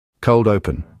Cold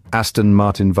open. Aston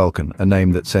Martin Vulcan, a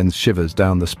name that sends shivers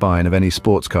down the spine of any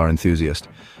sports car enthusiast.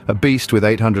 A beast with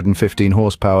 815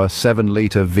 horsepower,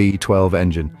 7-litre V12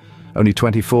 engine. Only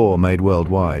 24 made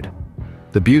worldwide.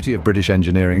 The beauty of British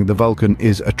engineering, the Vulcan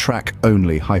is a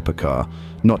track-only hypercar,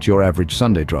 not your average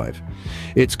Sunday drive.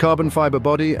 Its carbon fiber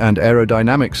body and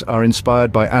aerodynamics are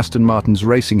inspired by Aston Martin's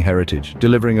racing heritage,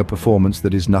 delivering a performance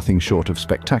that is nothing short of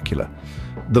spectacular.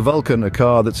 The Vulcan, a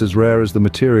car that's as rare as the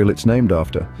material it's named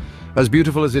after. As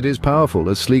beautiful as it is powerful,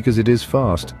 as sleek as it is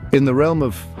fast. In the realm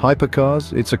of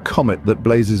hypercars, it's a comet that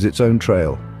blazes its own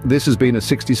trail. This has been a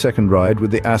 60-second ride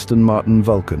with the Aston Martin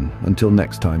Vulcan. Until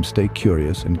next time, stay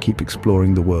curious and keep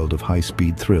exploring the world of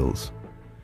high-speed thrills.